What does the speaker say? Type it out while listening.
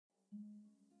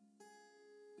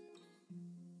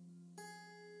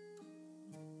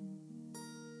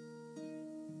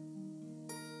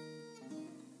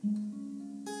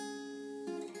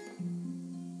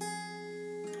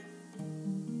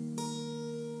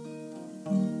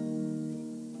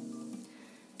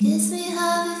Kiss me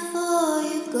hard before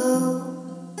you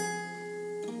go.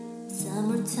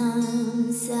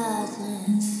 Summertime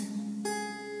sadness.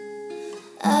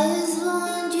 I just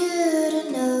want you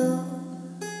to know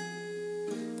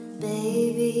that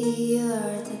baby,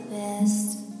 you're the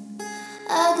best.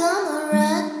 I got my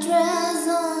red dress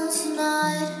on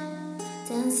tonight,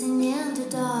 dancing in the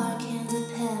dark in the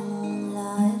pale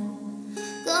moonlight.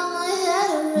 Got my head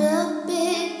a real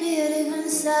big beauty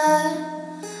inside.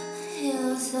 I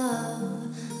feel so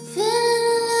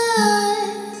feeling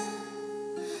alive.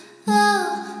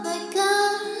 Oh my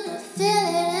God, I feel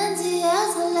it empty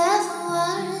as I left.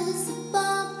 Where is the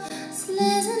bomb? It's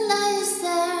blazing like you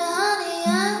stare, honey.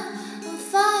 I'm on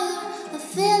fire. I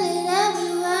feel it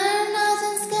everywhere.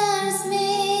 Nothing scares me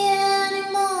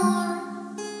anymore.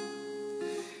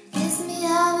 Kiss me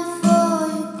hard before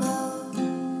you go.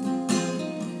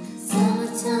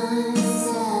 Summertime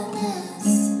sadness.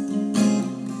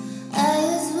 I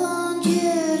just want you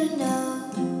to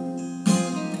know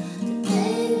that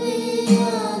baby,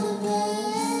 you're the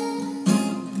best.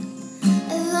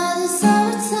 I've got the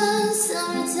summertime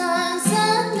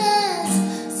sadness.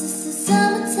 It's the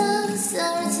summertime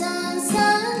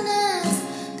sadness.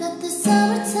 Got the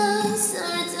summertime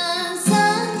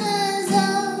sadness.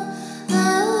 Oh,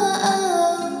 oh,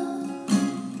 oh.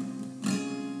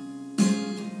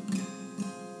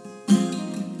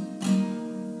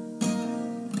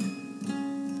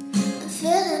 I'm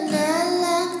feeling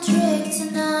electric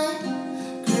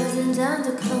tonight, cruising down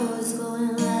the coast, going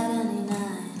right any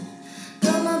night.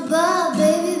 Got my bar,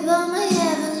 baby, by my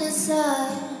heavenly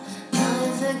side. Now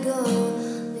if I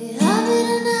go, be happy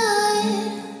tonight.